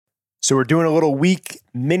So we're doing a little week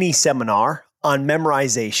mini seminar on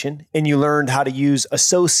memorization, and you learned how to use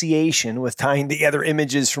association with tying together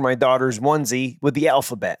images for my daughter's onesie with the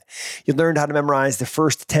alphabet. You learned how to memorize the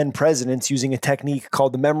first 10 presidents using a technique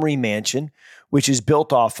called the memory mansion, which is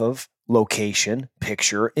built off of location,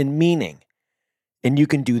 picture, and meaning. And you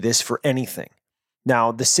can do this for anything.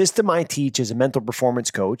 Now, the system I teach as a mental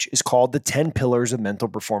performance coach is called the 10 Pillars of Mental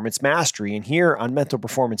Performance Mastery. And here on Mental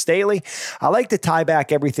Performance Daily, I like to tie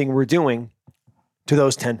back everything we're doing to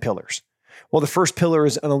those 10 pillars. Well, the first pillar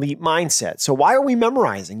is an elite mindset. So why are we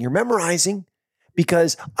memorizing? You're memorizing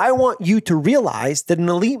because I want you to realize that an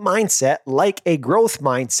elite mindset, like a growth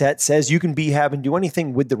mindset, says you can do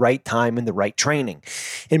anything with the right time and the right training.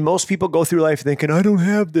 And most people go through life thinking, I don't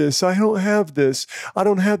have this, I don't have this, I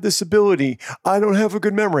don't have this ability, I don't have a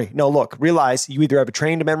good memory. No, look, realize you either have a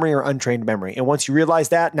trained memory or untrained memory. And once you realize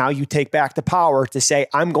that, now you take back the power to say,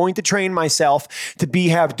 I'm going to train myself to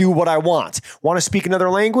do what I want. Want to speak another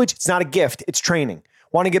language? It's not a gift, it's training.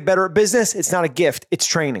 Want to get better at business? It's not a gift, it's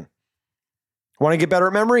training. Want to get better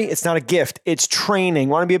at memory? It's not a gift. It's training.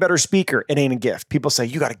 Want to be a better speaker? It ain't a gift. People say,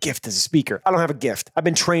 you got a gift as a speaker. I don't have a gift. I've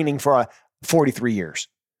been training for 43 years.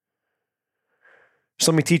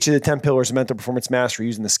 So let me teach you the 10 pillars of mental performance mastery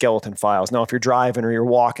using the skeleton files. Now, if you're driving or you're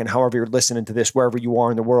walking, however you're listening to this, wherever you are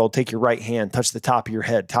in the world, take your right hand, touch the top of your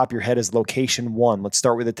head. Top of your head is location 1. Let's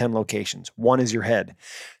start with the 10 locations. 1 is your head.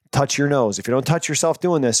 Touch your nose. If you don't touch yourself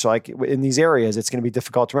doing this, like in these areas, it's going to be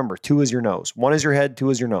difficult to remember. 2 is your nose. 1 is your head. 2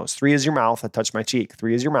 is your nose. 3 is your mouth. I touched my cheek.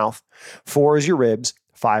 3 is your mouth. 4 is your ribs.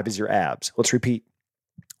 5 is your abs. Let's repeat.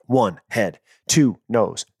 1, head. 2,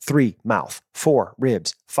 nose. 3, mouth. 4,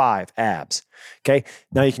 ribs. 5, abs. Okay.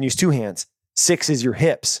 Now you can use 2 hands. 6 is your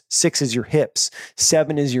hips. 6 is your hips.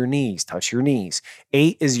 7 is your knees. Touch your knees.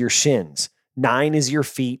 8 is your shins. 9 is your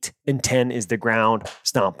feet. And 10 is the ground.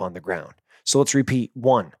 Stomp on the ground. So let's repeat.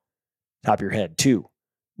 1, top of your head. 2,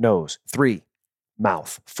 nose. 3,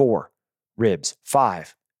 mouth. 4, ribs.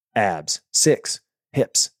 5, abs. 6,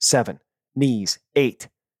 hips. 7, knees. 8,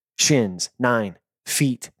 shins. 9,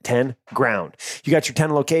 feet. 10, ground. You got your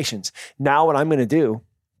 10 locations. Now what I'm going to do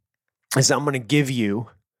is I'm going to give you,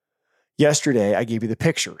 yesterday I gave you the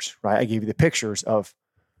pictures, right? I gave you the pictures of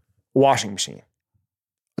a washing machine,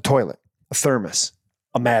 a toilet, a thermos,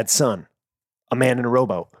 a mad sun, a man in a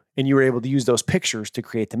rowboat. And you were able to use those pictures to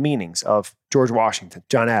create the meanings of George Washington,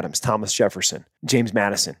 John Adams, Thomas Jefferson, James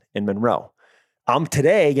Madison, and Monroe. I'm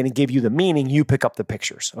today going to give you the meaning. You pick up the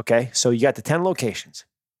pictures, okay? So you got the 10 locations.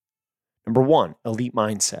 Number 1, elite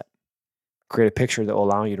mindset. Create a picture that will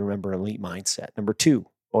allow you to remember elite mindset. Number 2,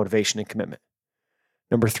 motivation and commitment.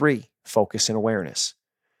 Number 3, focus and awareness.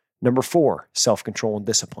 Number 4, self-control and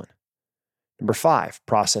discipline. Number 5,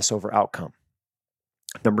 process over outcome.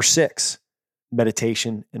 Number 6,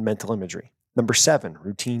 meditation and mental imagery. Number 7,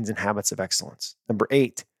 routines and habits of excellence. Number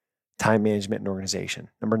 8, time management and organization.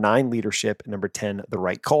 Number 9, leadership. And number 10, the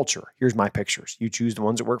right culture. Here's my pictures. You choose the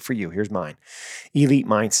ones that work for you. Here's mine. Elite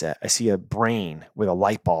mindset. I see a brain with a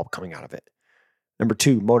light bulb coming out of it. Number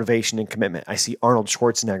 2, motivation and commitment. I see Arnold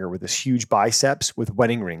Schwarzenegger with his huge biceps with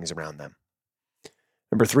wedding rings around them.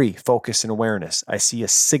 Number 3, focus and awareness. I see a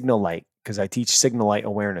signal light because I teach signal light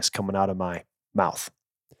awareness coming out of my mouth.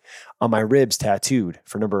 On my ribs tattooed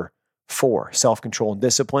for number 4, self-control and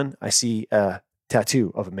discipline, I see a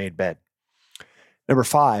tattoo of a made bed. Number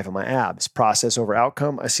 5, on my abs, process over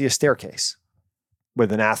outcome, I see a staircase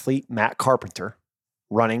with an athlete, Matt Carpenter,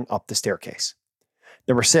 running up the staircase.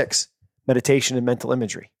 Number 6, meditation and mental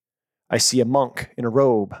imagery. I see a monk in a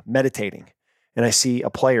robe meditating, and I see a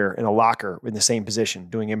player in a locker in the same position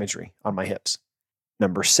doing imagery on my hips.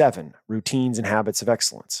 Number 7, routines and habits of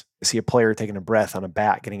excellence. I see a player taking a breath on a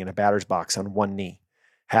bat, getting in a batter's box on one knee.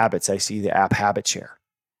 Habits, I see the app Habit Share.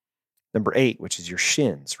 Number 8, which is your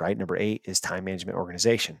shins, right? Number 8 is time management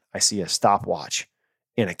organization. I see a stopwatch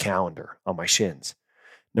in a calendar on my shins.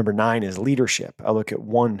 Number 9 is leadership. I look at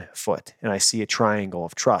one foot and I see a triangle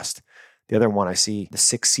of trust. The other one, I see the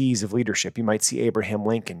 6 C's of leadership. You might see Abraham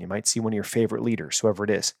Lincoln. You might see one of your favorite leaders, whoever it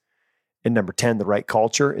is. And number 10, the right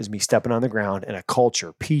culture, is me stepping on the ground in a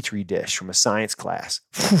culture petri dish from a science class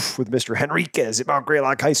with Mr. Henriquez at Mount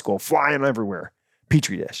Greylock High School, flying everywhere.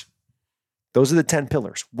 Petri dish. Those are the 10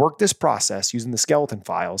 pillars. Work this process using the skeleton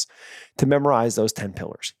files to memorize those 10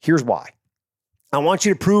 pillars. Here's why. I want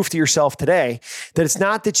you to prove to yourself today that it's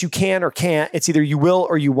not that you can or can't, it's either you will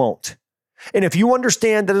or you won't. And if you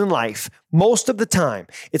understand that in life, most of the time,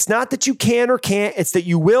 it's not that you can or can't, it's that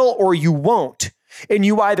you will or you won't. And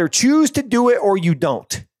you either choose to do it or you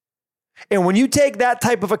don't. And when you take that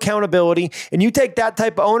type of accountability and you take that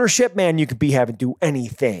type of ownership, man, you could be having to do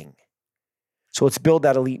anything. So let's build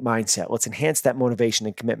that elite mindset. Let's enhance that motivation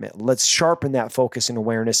and commitment. Let's sharpen that focus and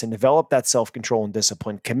awareness and develop that self-control and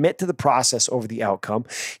discipline. Commit to the process over the outcome.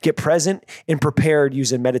 Get present and prepared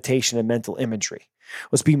using meditation and mental imagery.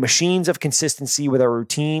 Let's be machines of consistency with our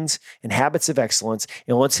routines and habits of excellence.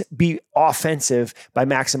 And let's be offensive by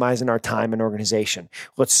maximizing our time and organization.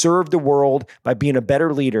 Let's serve the world by being a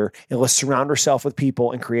better leader. And let's surround ourselves with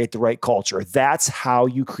people and create the right culture. That's how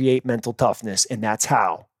you create mental toughness. And that's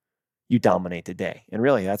how you dominate the day. And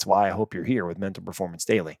really, that's why I hope you're here with Mental Performance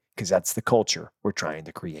Daily, because that's the culture we're trying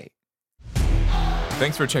to create.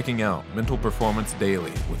 Thanks for checking out Mental Performance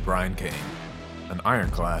Daily with Brian Cain, an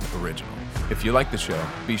Ironclad original. If you like the show,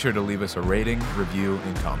 be sure to leave us a rating, review,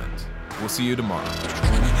 and comment. We'll see you tomorrow.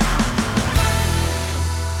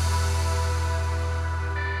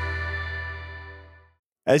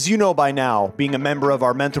 As you know by now, being a member of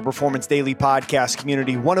our Mental Performance Daily podcast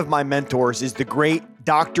community, one of my mentors is the great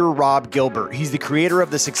Dr. Rob Gilbert. He's the creator of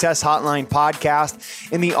the Success Hotline podcast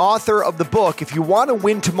and the author of the book, If You Want to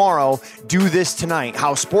Win Tomorrow, Do This Tonight,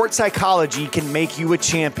 How Sports Psychology Can Make You a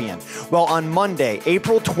Champion. Well, on Monday,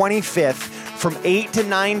 April 25th, from 8 to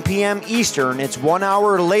 9 p.m. Eastern, it's 1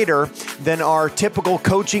 hour later than our typical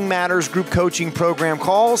Coaching Matters group coaching program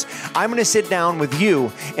calls. I'm going to sit down with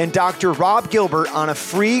you and Dr. Rob Gilbert on a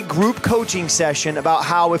free group coaching session about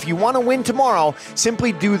how, if you want to win tomorrow,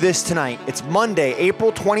 simply do this tonight. It's Monday,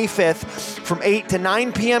 April 25th from 8 to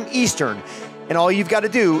 9 p.m. Eastern. And all you've got to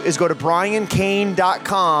do is go to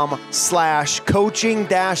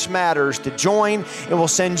briancain.com/coaching-matters to join, and we'll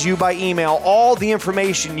send you by email all the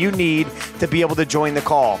information you need to be able to join the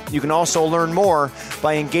call. You can also learn more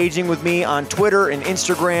by engaging with me on Twitter and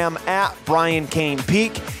Instagram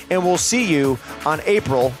 @BrianCainPeak, and we'll see you on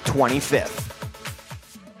April 25th.